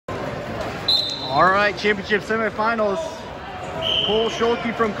All right, championship semifinals. Cole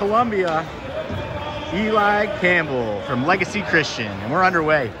Schulke from Columbia, Eli Campbell from Legacy Christian, and we're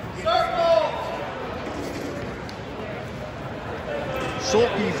underway.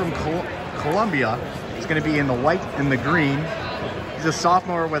 Schulke from Columbia is going to be in the white and the green. He's a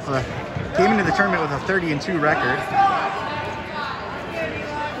sophomore came into the tournament with a 30-2 record.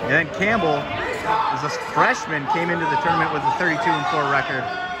 And then Campbell is a freshman, came into the tournament with a 32-4 record.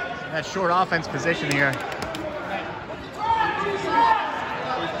 That short offense position here.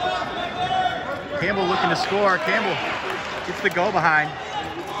 Campbell looking to score. Campbell gets the go behind.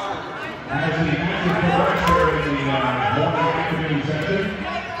 As the committee session,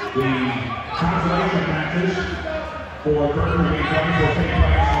 the consolation matches for Burger King will take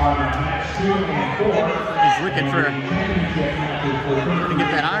place on match 2 and 4. He's looking to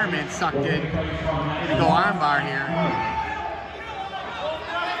get that Ironman sucked in. Gonna go armbar here.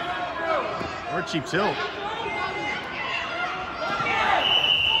 Or cheap tilt.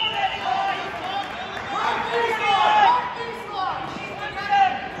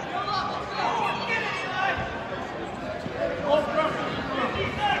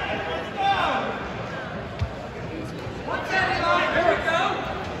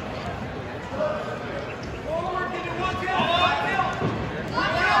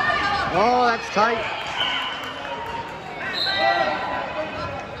 Oh, that's tight.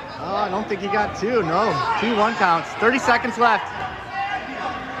 Oh, I don't think he got two. No, 2-1 counts. 30 seconds left.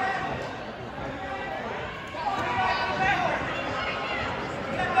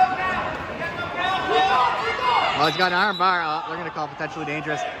 Oh, he's got an arm bar. Oh, they're going to call potentially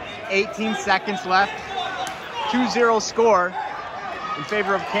dangerous. 18 seconds left. 2-0 score in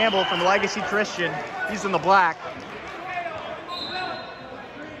favor of Campbell from Legacy Christian. He's in the black.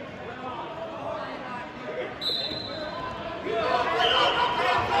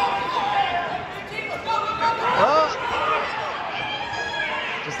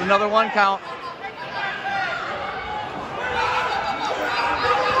 Just another 1 count.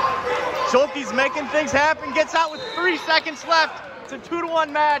 Schulke's making things happen, gets out with 3 seconds left. It's a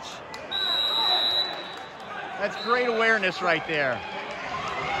 2-1 match. That's great awareness right there.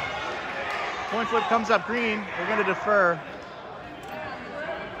 Point flip comes up green. We're going to defer.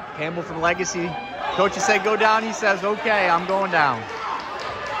 Campbell from Legacy. Coaches say go down. He says, okay, I'm going down.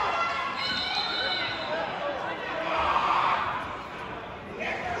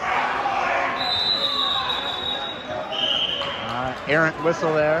 Errant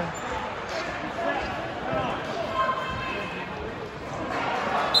whistle there.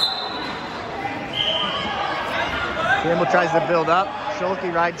 Campbell tries to build up.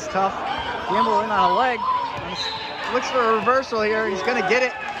 Schulke rides tough. Campbell in on a leg. Looks for a reversal here. He's going to get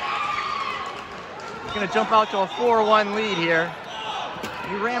it. He's going to jump out to a 4-1 lead here.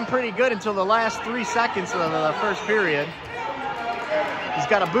 He ran pretty good until the last 3 seconds of the first period. He's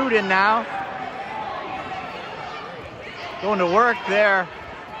got a boot in now. Going to work there.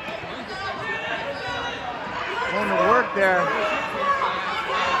 Going to work there.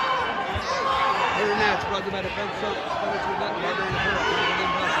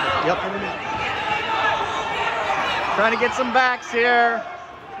 Yep. Trying to get some backs here.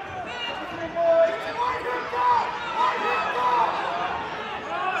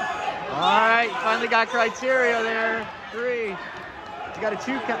 All right, finally got criteria there. 3. He's got a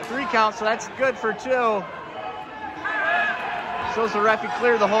 3 count, so that's good for 2. Shows the ref he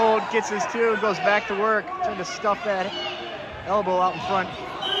cleared the hold, gets his 2, goes back to work, trying to stuff that elbow out in front.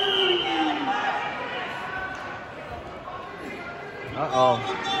 Uh-oh.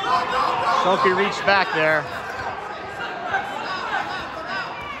 Schulke reached back there.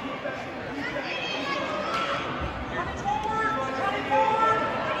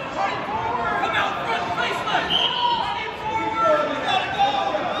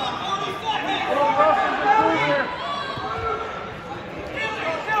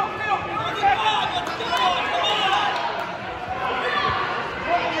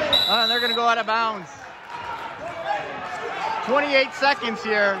 And they're going to go out of bounds. 28 seconds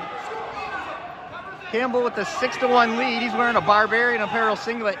here. Campbell with a 6-1 lead. He's wearing a Barbarian apparel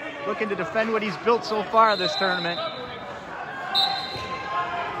singlet, looking to defend what he's built so far this tournament.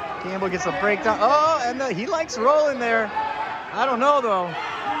 Campbell gets a breakdown. Oh, and he likes rolling there. I don't know, though.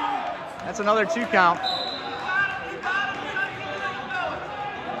 That's another 2 count.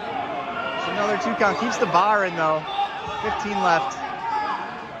 It's another 2 count. Keeps the bar in, though. 15 left.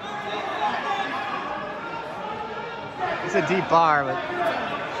 It's a deep bar, but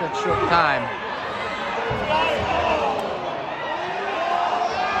short time.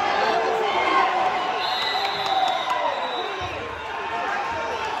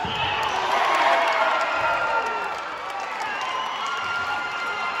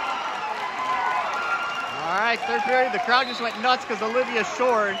 third period. The crowd just went nuts because Olivia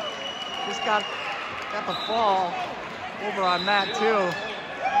Shore just got the fall over on Matt too.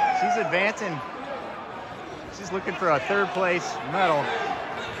 She's advancing. She's looking for a third place medal.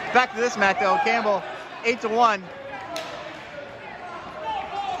 Back to this mat though, Campbell 8-1.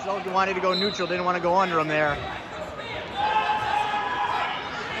 Schulke wanted to go neutral, didn't want to go under him there.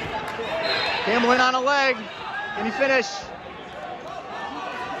 Campbell in on a leg. Can he finish?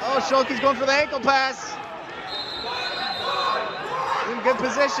 Oh, Schulke's going for the ankle pass. In good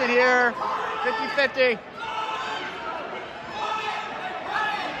position here. 50-50.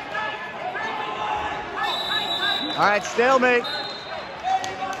 All right, stalemate.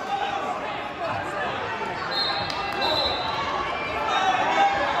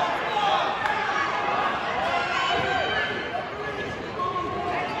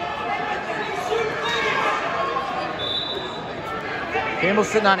 Campbell's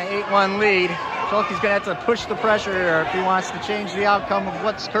sitting on an 8-1 lead. Schulke's gonna have to push the pressure if he wants to change the outcome of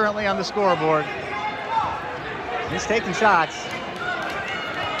what's currently on the scoreboard. He's taking shots.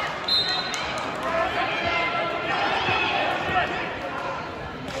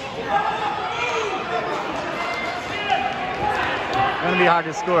 Gonna be hard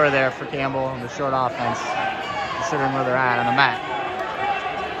to score there for Campbell on the short offense, considering where they're at on the mat.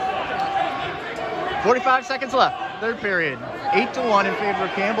 45 seconds left, third period. 8-1 in favor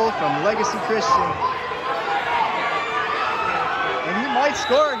of Campbell from Legacy Christian. And he might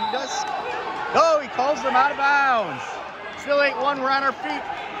score, he does. No, he calls them out of bounds. Still 8-1, we're on our feet.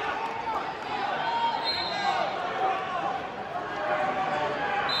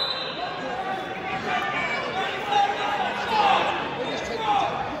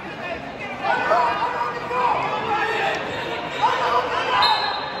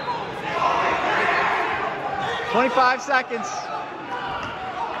 $25 seconds.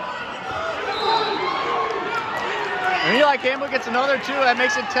 And Eli Campbell gets another two. That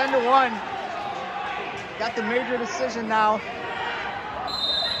makes it 10-1. Got the major decision now.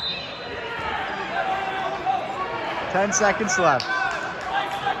 10 seconds left.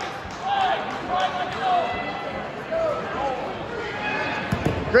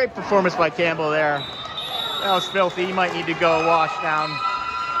 Great performance by Campbell there. That was filthy. He might need to go wash down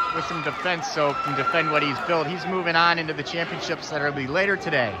with some defense so he can defend what he's built. He's moving on into the championships that will be later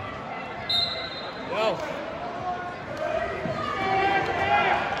today. Yo.